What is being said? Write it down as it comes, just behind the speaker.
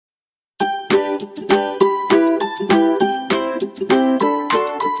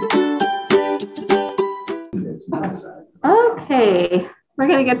Okay, we're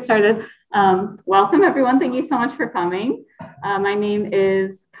going to get started. Welcome, everyone. Thank you so much for coming. My name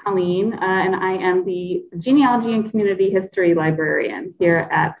is Colleen, and I am the Genealogy and Community History Librarian here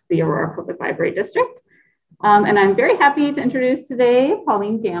at the Aurora Public Library District. And I'm very happy to introduce today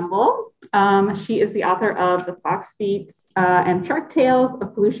Pauline Gambill. She is the author of The Fox Feats and Shark Tales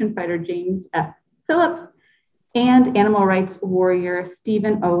of pollution fighter James F. Phillips and animal rights warrior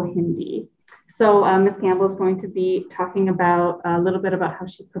Stephen O. Hindi. So Ms. Gambill is going to be talking about a little bit about how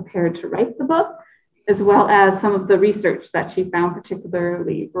she prepared to write the book, as well as some of the research that she found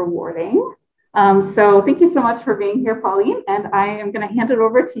particularly rewarding. So thank you so much for being here, Pauline, and I am going to hand it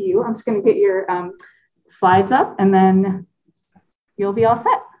over to you. I'm just going to get your slides up and then you'll be all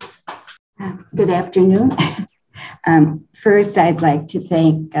set. Good afternoon. First, I'd like to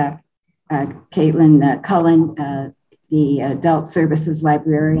thank Caitlin Cullen, the Adult Services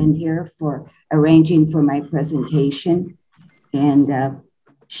Librarian here, for arranging for my presentation. And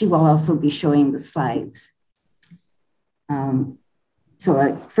she will also be showing the slides.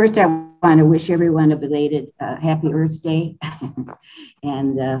 First, I want to wish everyone a belated Happy Earth Day.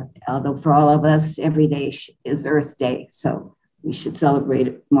 And although for all of us, every day is Earth Day, so we should celebrate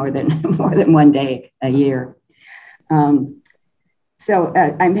it more than one day a year. I'm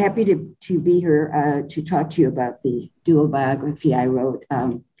happy to be here to talk to you about the dual biography I wrote.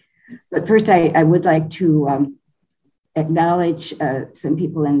 But first, I would like to acknowledge some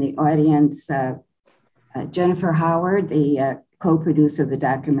people in the audience. Jennifer Howard, the co-producer of the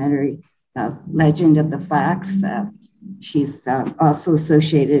documentary Legend of the Fox. She's also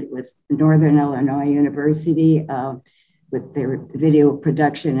associated with Northern Illinois University with their video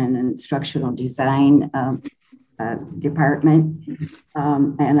production and instructional design department.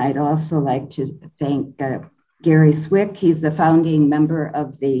 And I'd also like to thank Gary Swick. He's the founding member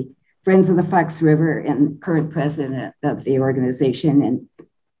of the Friends of the Fox River and current president of the organization. And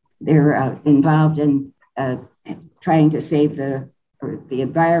they're involved in trying to save the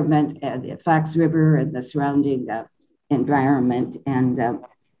environment, the Fox River and the surrounding environment. And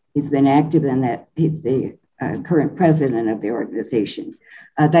he's been active in that. He's the current president of the organization.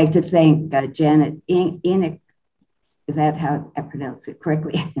 I'd like to thank Janet Enoch. Is that how I pronounce it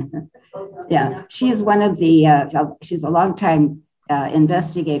correctly? Yeah, she is one of the, she's a longtime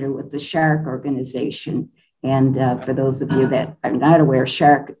investigator with the SHARK organization. And for those of you that are not aware,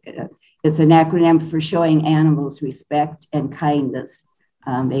 SHARK is an acronym for Showing Animals Respect and Kindness.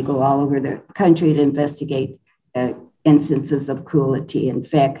 They go all over the country to investigate instances of cruelty. In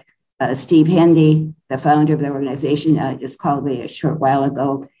fact, Steve Hindi, the founder of the organization, just called me a short while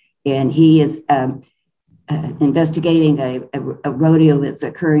ago, and he is investigating a rodeo that's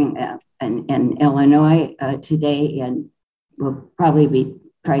occurring in Illinois today, and we'll probably be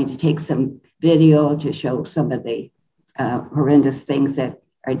trying to take some video to show some of the horrendous things that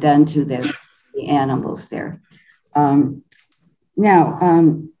are done to the animals there. I'd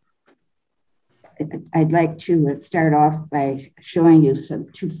like to start off by showing you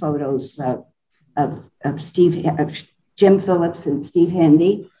two photos of Jim Phillips and Steve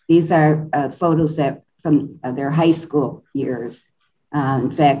Hindi. These are photos that from their high school years. In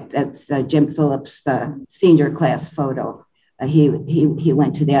fact, that's Jim Phillips' senior class photo. He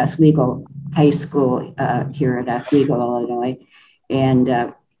went to the Oswego High School here at Oswego, Illinois.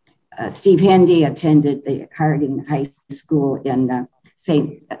 And Steve Hindi attended the Harding High School in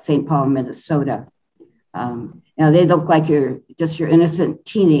St. Paul, Minnesota. Now they look like you're just your innocent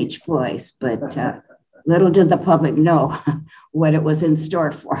teenage boys, but little did the public know what it was in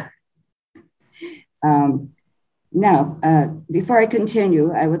store for. Before I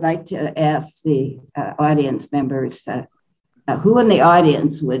continue, I would like to ask the audience members who in the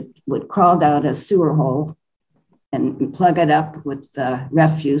audience would crawl down a sewer hole and plug it up with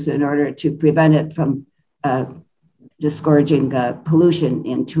refuse in order to prevent it from disgorging pollution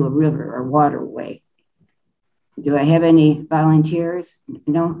into a river or waterway. Do I have any volunteers?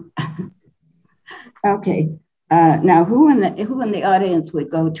 No? Okay. Now, who in the audience would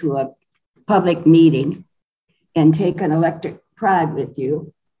go to a public meeting and take an electric prod with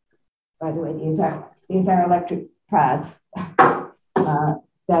you? By the way, these are electric prods that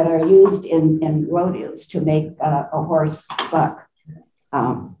are used in rodeos to make a horse buck.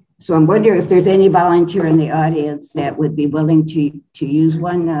 So I'm wondering if there's any volunteer in the audience that would be willing to use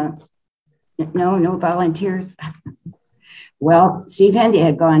one. No volunteers? Well, Steve Hindi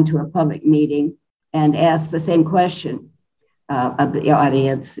had gone to a public meeting and asked the same question of the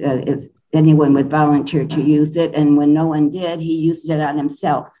audience, if anyone would volunteer to use it. And when no one did, he used it on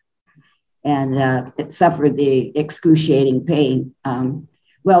himself. And it suffered the excruciating pain.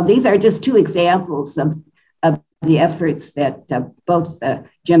 Well, these are just two examples of the efforts that both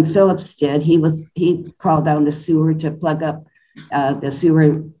Jim Phillips did. He crawled down the sewer to plug up the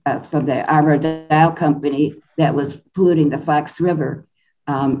sewer from the Armour Company that was polluting the Fox River.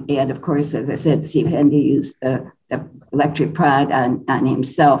 And of course, as I said, Steve Hendy used the electric prod on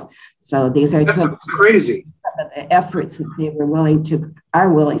himself. So these are some crazy of the efforts that they were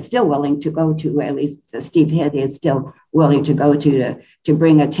still willing to go to. At least Steve Hendy is still willing to go to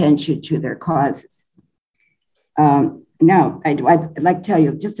bring attention to their causes. Now, I'd like to tell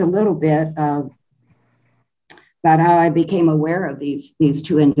you just a little bit about how I became aware of these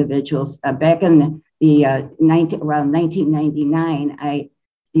two individuals. Back in the around 1999, I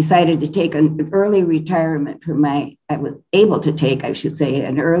decided to take an early retirement I was able to take, I should say,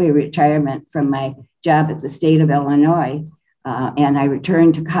 an early retirement from my job at the state of Illinois. And I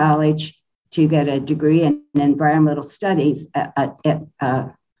returned to college to get a degree in environmental studies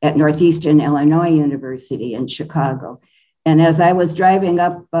at Northeastern Illinois University in Chicago. And as I was driving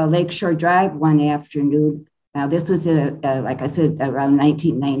up Lakeshore Drive one afternoon, now this was, like I said, around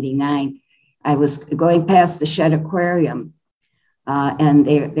 1999, I was going past the Shedd Aquarium, and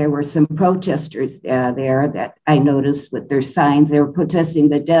there were some protesters there that I noticed with their signs. They were protesting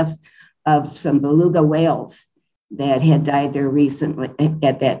the death of some beluga whales that had died there recently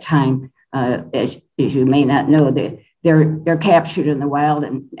at that time. As you may not know, they're captured in the wild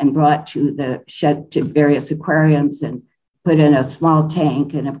and brought to the Shedd, to various aquariums and put in a small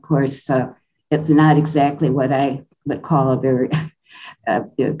tank. And of course, it's not exactly what I would call a very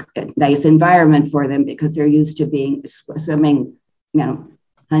nice environment for them, because they're used to swimming,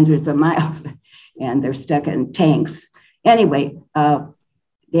 hundreds of miles, and they're stuck in tanks. Anyway,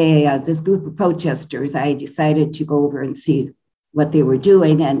 this group of protesters, I decided to go over and see what they were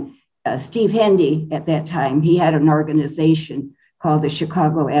doing. And Steve Hendy, at that time, he had an organization called the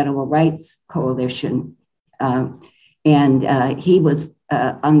Chicago Animal Rights Coalition. And he was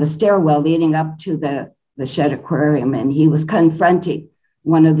on the stairwell leading up to the Shedd Aquarium, and he was confronting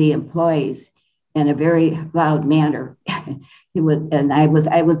one of the employees in a very loud manner. I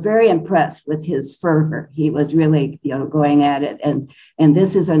was very impressed with his fervor. He was really, going at it. And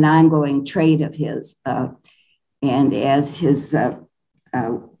this is an ongoing trait of his. And as his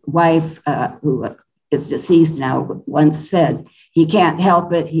wife, who is deceased now, once said, he can't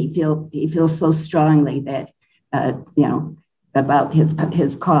help it. He feels so strongly that, about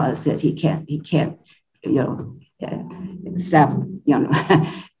his cause, that he can't, stop,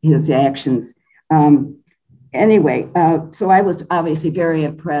 his actions. Anyway, so I was obviously very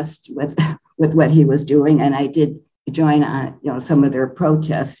impressed with what he was doing, and I did join on, some of their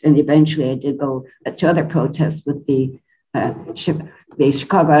protests, and eventually I did go to other protests with the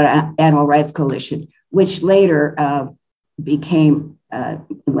Chicago Animal Rights Coalition, which later became,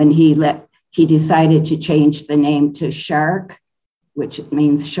 when he decided to change the name to SHARK, which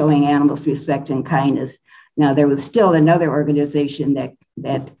means Showing Animals Respect and Kindness. Now, there was still another organization that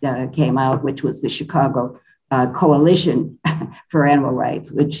came out, which was the Chicago Coalition for Animal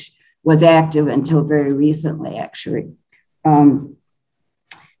Rights, which was active until very recently, actually.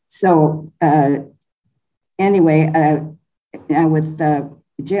 Anyway, now with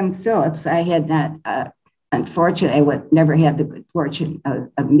Jim Phillips, I had not, unfortunately, I would never had the good fortune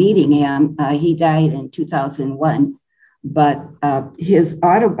of meeting him. He died in 2001, but his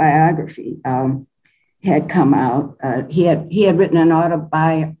autobiography had come out. He had written an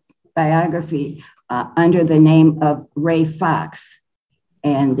autobiography under the name of Ray Fox,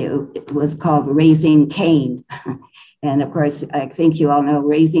 and it was called Raising Cain. And of course, I think you all know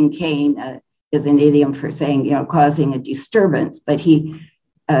Raising Cain is an idiom for saying, causing a disturbance. But he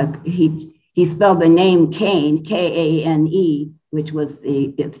spelled the name Kane, Kane, which is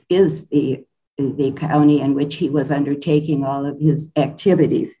the county in which he was undertaking all of his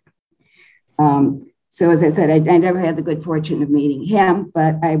activities. So as I said, I never had the good fortune of meeting him,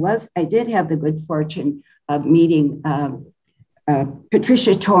 but I did have the good fortune of meeting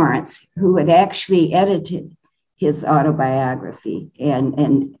Patricia Torrance, who had actually edited his autobiography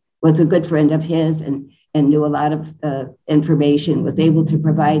and was a good friend of his and knew a lot of information, was able to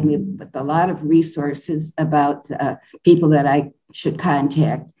provide me with a lot of resources about people that I should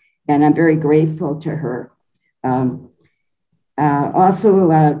contact. And I'm very grateful to her.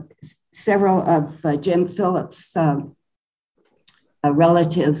 Also, several of Jim Phillips'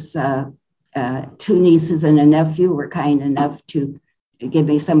 relatives, two nieces and a nephew, were kind enough to give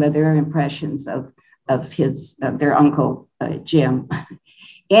me some of their impressions of their uncle, Jim.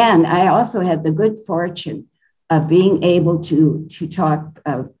 And I also had the good fortune of being able to talk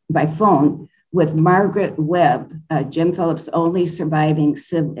by phone with Margaret Webb, Jim Phillips' only surviving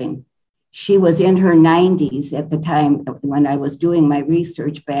sibling. she was in her 90s at the time when I was doing my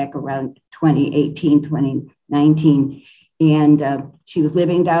research back around 2018, 2019. And she was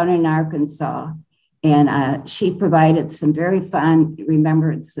living down in Arkansas. And she provided some very fond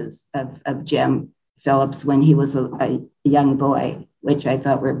remembrances of Jim Phillips when he was a young boy, which I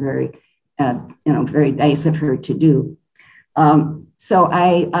thought were very, very nice of her to do. So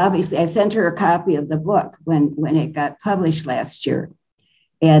I sent her a copy of the book when it got published last year.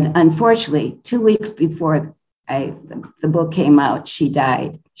 And unfortunately, 2 weeks before the book came out, she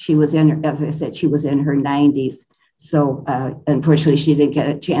died. She was as I said, she was in her 90s. So unfortunately, she didn't get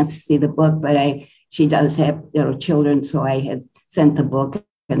a chance to see the book, but she does have children. So I had sent the book,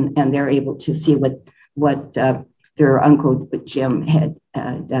 and they're able to see what their uncle Jim had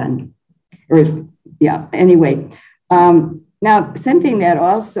done. Anyway. Now, something that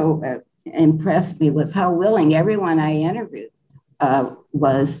also impressed me was how willing everyone I interviewed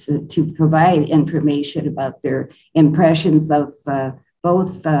was to provide information about their impressions of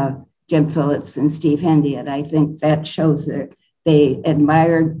both Jim Phillips and Steve Hindi. And I think that shows that they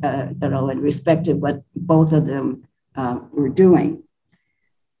admired and respected what both of them were doing.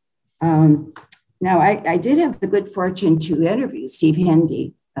 Now, I did have the good fortune to interview Steve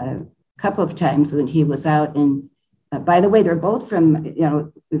Hindi a couple of times when he was out in by the way, they're both from,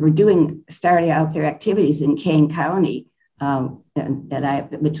 we were starting out their activities in Kane County,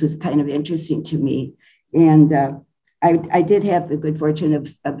 which was kind of interesting to me. And I did have the good fortune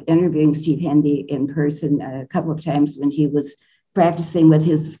of interviewing Steve Hindi in person a couple of times when he was practicing with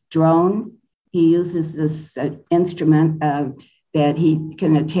his drone. He uses this instrument that he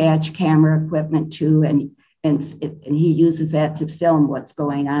can attach camera equipment to, and he uses that to film what's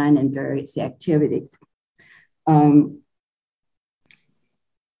going on in various activities. And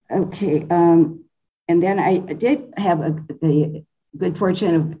then I did have the good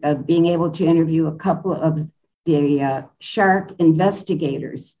fortune of being able to interview a couple of the shark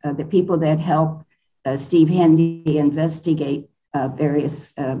investigators, the people that help Steve Hindi investigate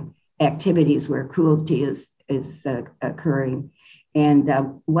various activities where cruelty is occurring. And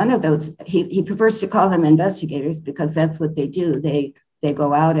one of those, he prefers to call them investigators because that's what they do. They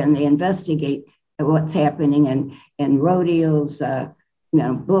go out and they investigate what's happening in rodeos,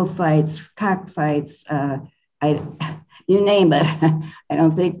 bullfights, cockfights, you name it. I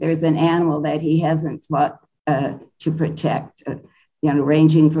don't think there's an animal that he hasn't fought to protect,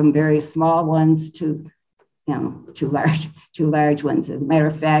 ranging from very small ones to large ones. As a matter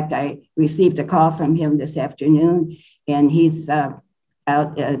of fact, I received a call from him this afternoon, and he's out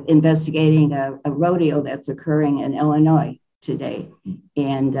investigating a rodeo that's occurring in Illinois today.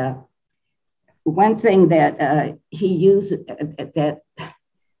 And one thing that he uses that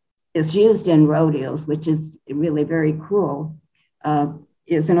is used in rodeos, which is really very cool,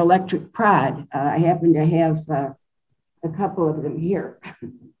 is an electric prod. I happen to have a couple of them here.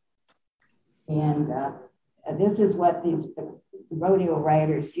 And this is what these rodeo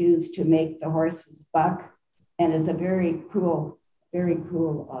riders use to make the horses buck. And it's a very cool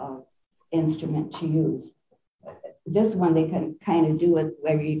instrument to use. This one, they can kind of do it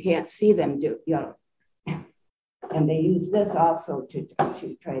where you can't see them do, and they use this also to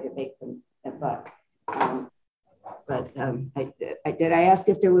try to make them a buck. Did I ask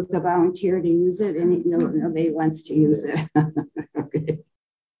if there was a volunteer to use it? And nobody wants to use it. Okay.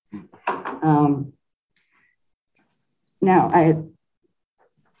 Now,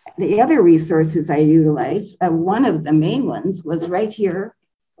 the other resources I utilized, one of the main ones was right here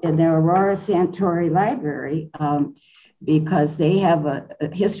in the Aurora Santori Library, because they have a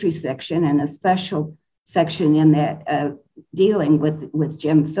history section and a special section in that dealing with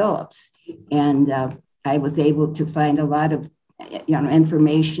Jim Phillips. And I was able to find a lot of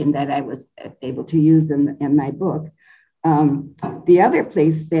information that I was able to use in my book. The other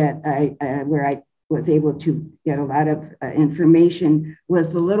place that where I was able to get a lot of information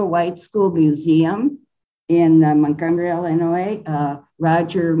was the Little White School Museum in Montgomery, Illinois.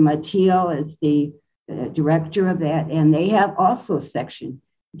 Roger Mattiel is the director of that, and they have also a section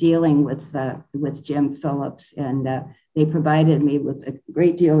dealing with Jim Phillips, and they provided me with a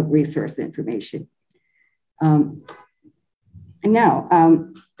great deal of resource information.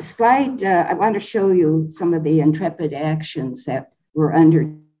 Slide, I want to show you some of the intrepid actions that were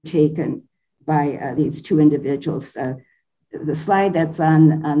undertaken by these two individuals. The slide that's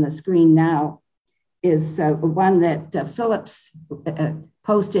on the screen now is one that Phillips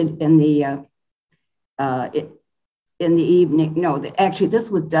posted in the evening. No, actually, this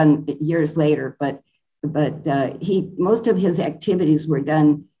was done years later, but most of his activities were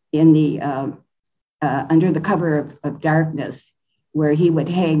done in the under the cover of darkness. where he would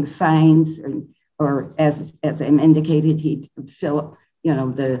hang signs, or as I'm indicated, he'd fill,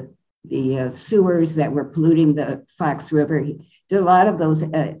 the sewers that were polluting the Fox River. He did a lot of those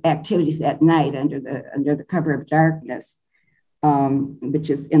activities at night under the cover of darkness, and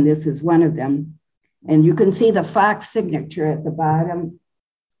this is one of them. And you can see the Fox signature at the bottom,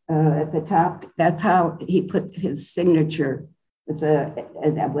 at the top. That's how he put his signature with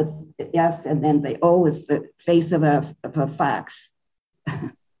F, and then the O is the face of a fox,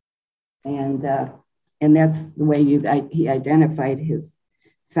 and that's the way he identified his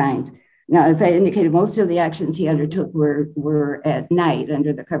signs. Now, as I indicated, most of the actions he undertook were at night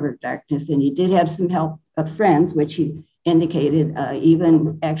under the cover of darkness, and he did have some help of friends, which he indicated.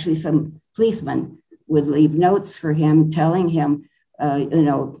 Even actually some policemen would leave notes for him telling him,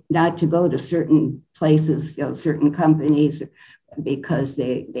 not to go to certain places, certain companies, because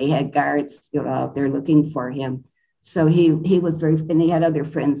they had guards, out there looking for him. So he was and he had other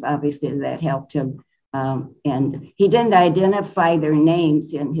friends, obviously, that helped him. And he didn't identify their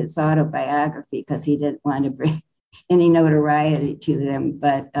names in his autobiography because he didn't want to bring any notoriety to them.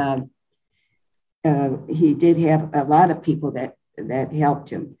 But he did have a lot of people that helped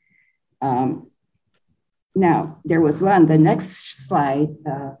him. Now, there was one, the next slide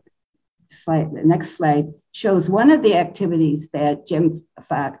shows one of the activities that Jim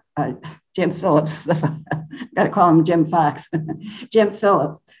Phillips, got to call him Jim Fox, Jim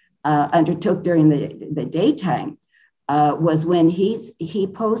Phillips undertook during the daytime was when he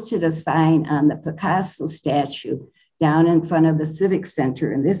posted a sign on the Picasso statue down in front of the Civic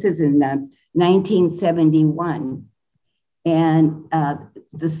Center. And this is in 1971. And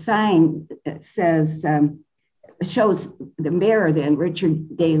the sign shows the mayor then,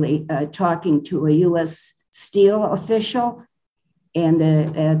 Richard Daley, talking to a U.S. Steel official. And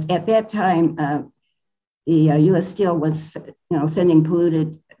at that time, the U.S. Steel was sending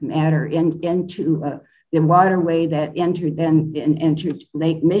polluted matter into the waterway that entered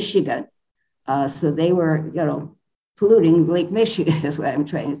Lake Michigan. So they were, polluting Lake Michigan is what I'm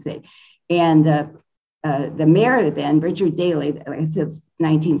trying to say. And the mayor then, Richard Daley, like I said,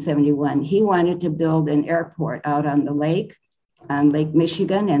 1971, he wanted to build an airport out on the lake, on Lake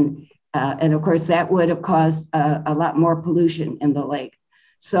Michigan. And of course, that would have caused a lot more pollution in the lake.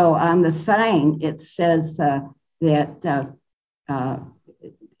 So on the sign, it says that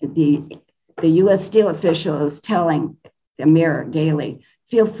the U.S. Steel official is telling the mayor, Daley,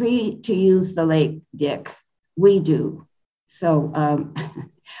 feel free to use the lake, Dick. We do. So,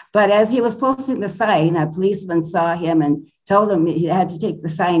 but as he was posting the sign, a policeman saw him and told him he had to take the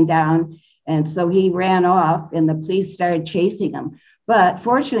sign down. And so he ran off and the police started chasing him. But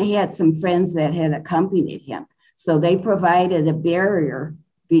fortunately, he had some friends that had accompanied him. So they provided a barrier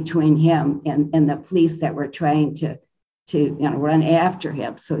between him and the police that were trying to run after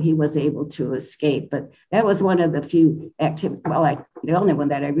him. So he was able to escape. But that was one of the few activities, the only one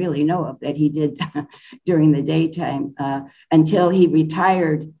that I really know of that he did during the daytime until he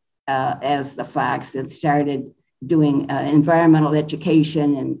retired as the Fox and started doing environmental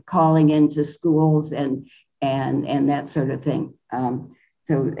education and calling into schools and that sort of thing.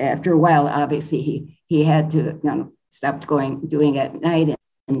 So after a while, obviously he had to stop doing it at night,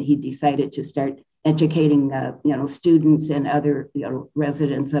 and he decided to start educating students and other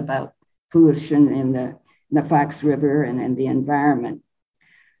residents about pollution in the Fox River and in the environment.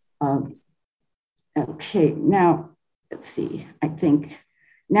 Okay, now let's see. I think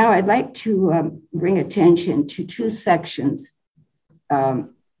now I'd like to bring attention to two sections of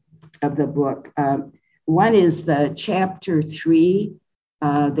the book. One is the chapter 3,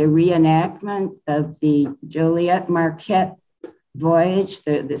 the reenactment of the Joliet Marquette voyage,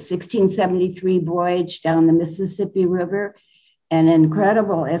 the 1673 voyage down the Mississippi River. And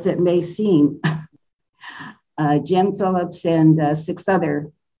incredible as it may seem, Jim Phillips and 6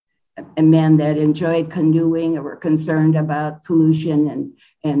 other men that enjoyed canoeing or were concerned about pollution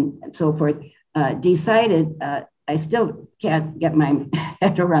and so forth, decided, I still can't get my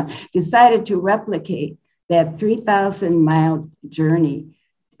head around, decided to replicate that 3,000-mile journey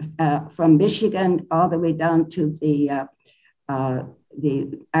from Michigan all the way down to the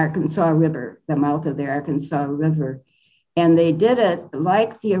Arkansas River, the mouth of the Arkansas River. And they did it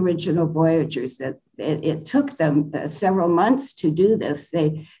like the original voyagers. That it took them several months to do this.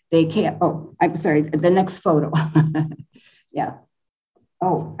 They can't, I'm sorry, the next photo. Yeah.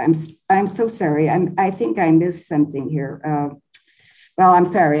 Oh, I'm so sorry. I think I missed something here. Well, I'm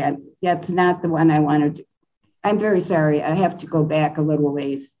sorry. That's not the one I wanted to. I'm very sorry. I have to go back a little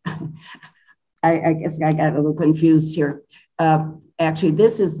ways. I guess I got a little confused here. Actually,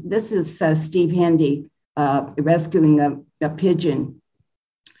 this is Steve Hindi rescuing a pigeon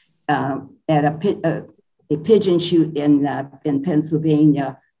at a pigeon shoot in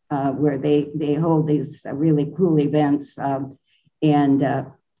Pennsylvania, where they hold these really cool events, and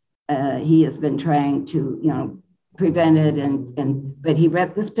he has been trying to prevent it,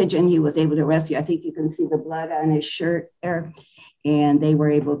 but this pigeon he was able to rescue. I think you can see the blood on his shirt there, and they were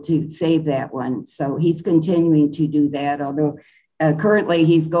able to save that one. So he's continuing to do that, although currently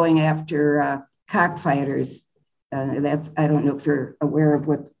he's going after cockfighters. I don't know if you're aware of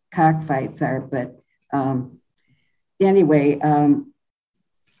what cockfights are, but anyway,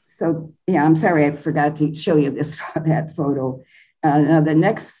 so yeah, I'm sorry, I forgot to show you that photo. Now the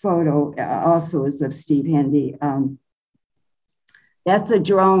next photo also is of Steve Hindi. That's a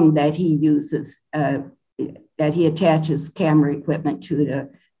drone that he uses, that he attaches camera equipment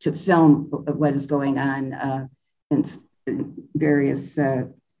to film what is going on in various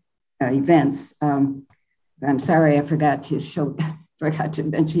events. I'm sorry, I forgot to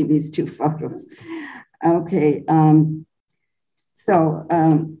mention these two photos. Okay, so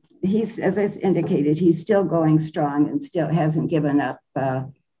he's, as I indicated, he's still going strong and still hasn't given up. I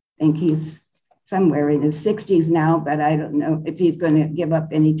think he's somewhere in his 60s now, but I don't know if he's going to give up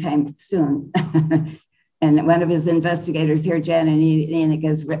anytime soon. And one of his investigators here, Janet Enoch,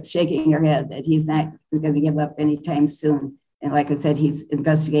 is shaking her head that he's not going to give up anytime soon. And like I said, he's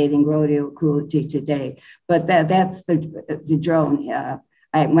investigating rodeo cruelty today. But that's the drone.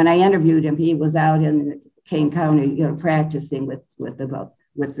 When I interviewed him, he was out in Kane County, practicing with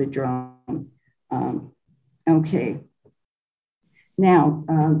the drone. Okay. Now,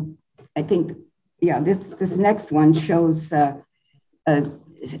 I think, this next one shows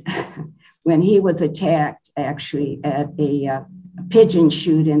when he was attacked, actually, at a pigeon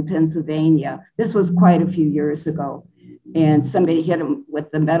shoot in Pennsylvania. This was quite a few years ago. And somebody hit him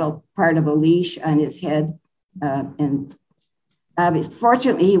with the metal part of a leash on his head. And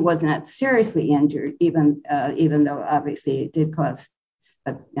fortunately, he was not seriously injured, even though obviously it did cause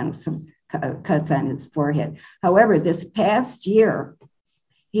some cuts on his forehead. However, this past year,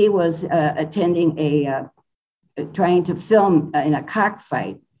 he was attending trying to film in a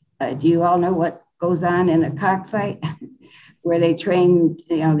cockfight. Do you all know what goes on in a cockfight? Where they train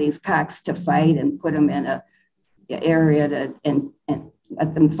these cocks to fight and put them in a area and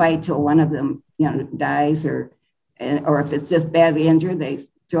let them fight till one of them dies, or if it's just badly injured, they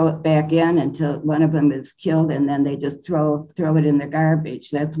throw it back in until one of them is killed, and then they just throw it in the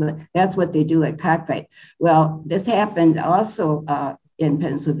garbage. That's what they do at cockfight. Well, this happened also in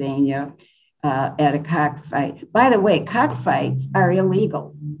Pennsylvania at a cockfight. By the way, cockfights are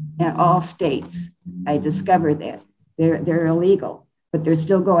illegal in all states. I discovered that they're illegal, but they're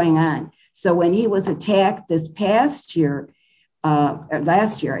still going on. So when he was attacked this past year,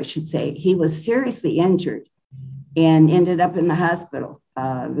 last year, I should say, he was seriously injured and ended up in the hospital,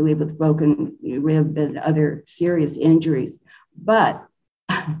 really with broken rib and other serious injuries. But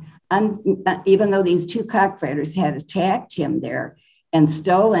even though these two cockfighters had attacked him there and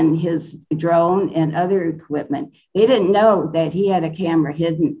stolen his drone and other equipment, they didn't know that he had a camera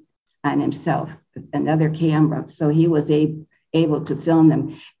hidden on himself, another camera. So he was able to film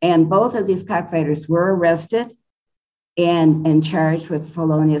them. And both of these cockfighters were arrested and charged with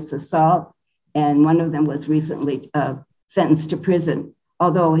felonious assault. And one of them was recently sentenced to prison,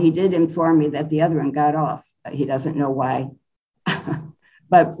 although he did inform me that the other one got off. He doesn't know why.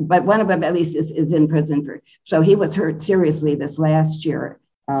 but one of them at least is in prison. So he was hurt seriously this last year.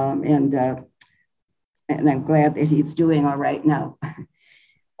 And I'm glad that he's doing all right now.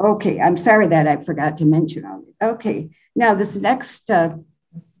 Okay, I'm sorry that I forgot to mention all this. Okay. Now, this next slide,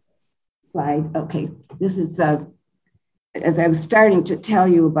 okay, this is, as I was starting to tell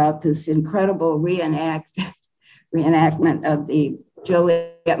you about this incredible reenactment of the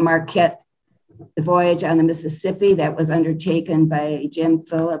Joliet Marquette voyage on the Mississippi that was undertaken by Jim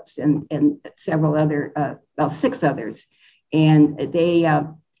Phillips and several other, 6 others. And they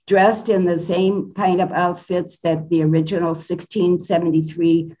dressed in the same kind of outfits that the original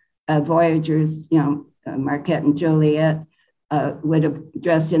 1673 voyagers, Marquette and Joliet would have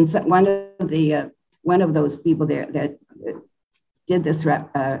dressed in. One of those people there that did this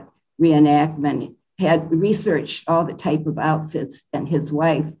reenactment had researched all the type of outfits, and his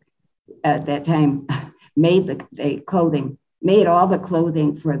wife at that time made made all the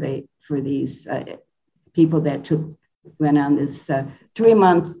clothing for these people that went on this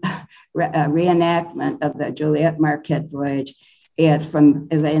 3-month reenactment of the Joliet Marquette voyage. And from,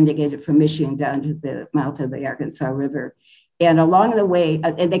 as I indicated, from Michigan down to the mouth of the Arkansas River. And along the way,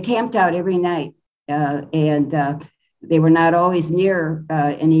 and they camped out every night, and they were not always near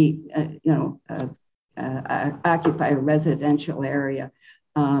any, occupy a residential area.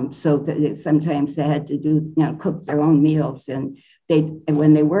 So that sometimes they had to do, cook their own meals. And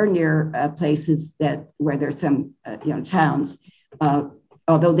when they were near places where there's some, towns,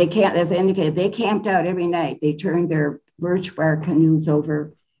 although they can't, as I indicated, they camped out every night. They turned their birch bark canoes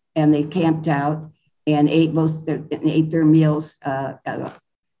over and they camped out and ate their meals, on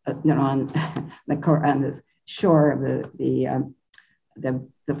the shore of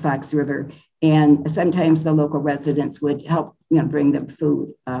the Fox River. And sometimes the local residents would help, bring them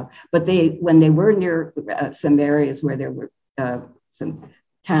food. But when they were near some areas where there were some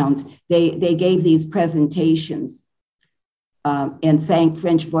towns, they gave these presentations and sang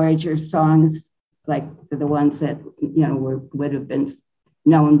French voyager songs, like the ones that would have been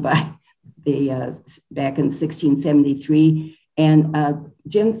known by back in 1673. And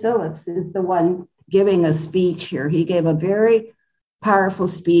Jim Phillips is the one giving a speech here. He gave a very powerful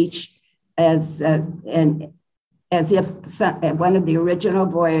speech as if one of the original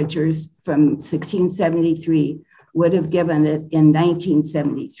voyagers from 1673 would have given it in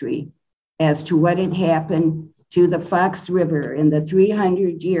 1973 as to what had happened to the Fox River in the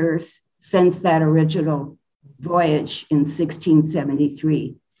 300 years since that original voyage in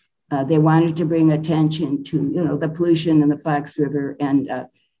 1673. They wanted to bring attention to, the pollution in the Fox River and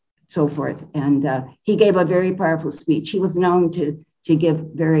so forth. And he gave a very powerful speech. He was known to give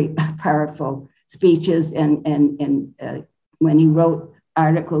very powerful speeches, and when he wrote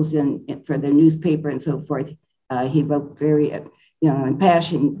articles for the newspaper and so forth, he wrote very,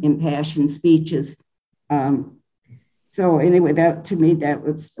 impassioned speeches. So anyway, to me, that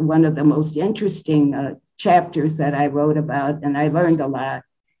was one of the most interesting chapters that I wrote about, and I learned a lot.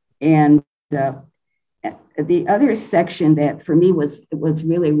 And the other section that for me was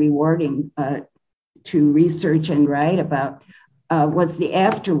really rewarding to research and write about was the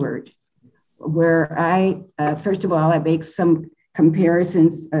afterword, where first of all, I make some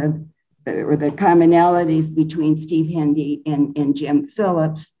comparisons or the commonalities between Steve Hindi and Jim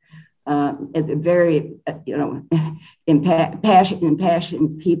Phillips. Very,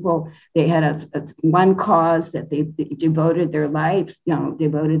 impassioned people. They had one cause that they devoted their lives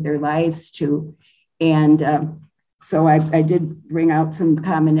to. And so I did bring out some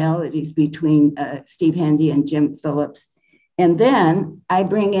commonalities between Steve Hindi and Jim Phillips. And then I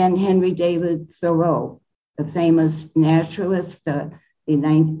bring in Henry David Thoreau, the famous naturalist, the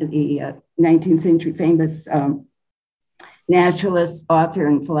 19th century famous naturalist, author,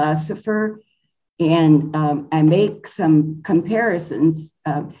 and philosopher. And I make some comparisons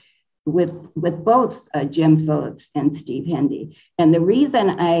with both Jim Phillips and Steve Hindi. And the reason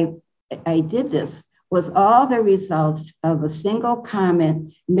I did this was all the results of a single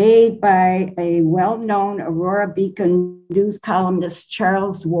comment made by a well-known Aurora Beacon News columnist,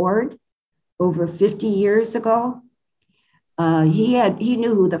 Charles Ward, over 50 years ago. He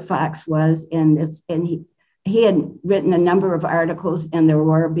knew who the fox was, and he had written a number of articles in the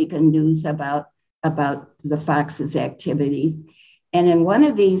Aurora Beacon News about the fox's activities. And in one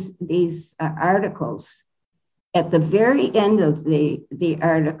of these articles, at the very end of the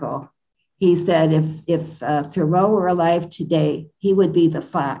article, he said if Thoreau were alive today, he would be the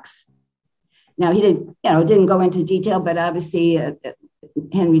fox. Now, he didn't go into detail, but obviously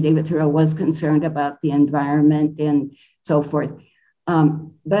Henry David Thoreau was concerned about the environment and so forth.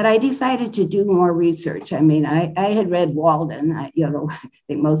 But I decided to do more research. I mean, I had read Walden. I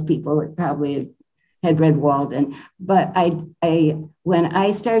think most people probably had read Walden. But when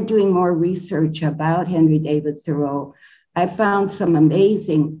I started doing more research about Henry David Thoreau, I found some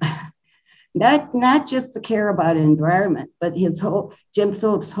amazing, not just the care about environment, but Jim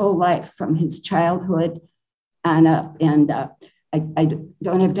Phillips' whole life from his childhood on up. And I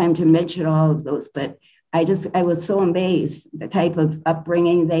don't have time to mention all of those, but I was so amazed the type of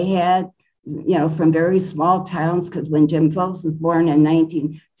upbringing they had, from very small towns, because when Jim Phillips was born in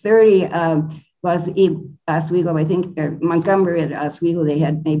 1930, Oswego, I think, Montgomery and Oswego, they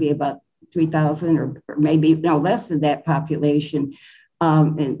had maybe about 3,000 or maybe less than that population.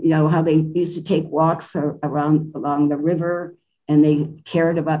 And how they used to take walks along the river, and they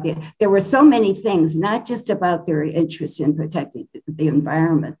cared about there were so many things, not just about their interest in protecting the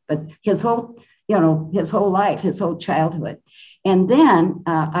environment, but his whole life, his whole childhood. And then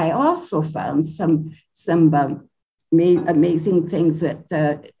I also found some amazing things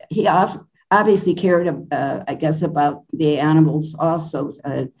that he obviously cared, I guess, about the animals also,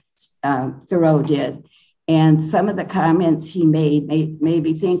 Thoreau did. And some of the comments he made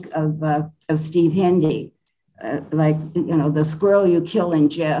me think of Steve Hindi, like, the squirrel you kill in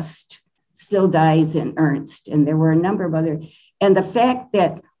jest still dies in earnest. And there were a number of other, and the fact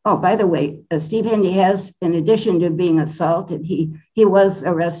that Oh, by the way, Steve Hindi has, in addition to being assaulted, he was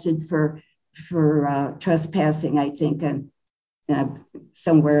arrested for trespassing, I think, and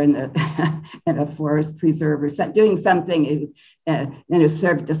somewhere in the in a forest preserve or doing something, and it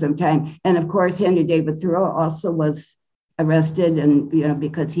served to some time. And of course, Henry David Thoreau also was arrested, and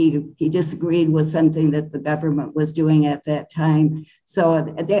because he disagreed with something that the government was doing at that time.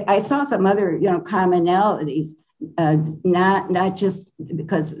 So I saw some other commonalities, not just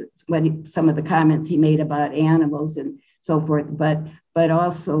because some of the comments he made about animals and so forth, but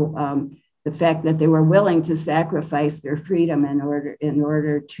also the fact that they were willing to sacrifice their freedom in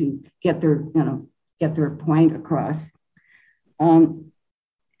order to get their point across.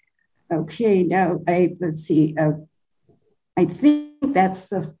 Okay, now let's see. I think that's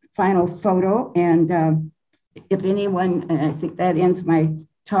the final photo, and if anyone, and I think that ends my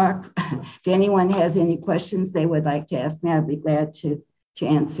talk. If anyone has any questions they would like to ask me, I'd be glad to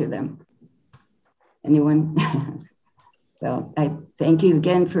answer them. Anyone? Well, I thank you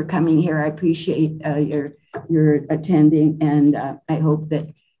again for coming here. I appreciate your attending, and I hope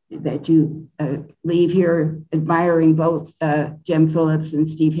that you leave here admiring both Jim Phillips and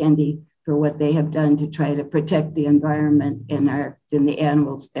Steve Hindi for what they have done to try to protect the environment and the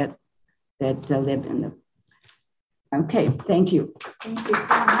animals that live in them. Okay, thank you. Thank you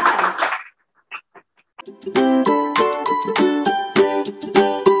so much.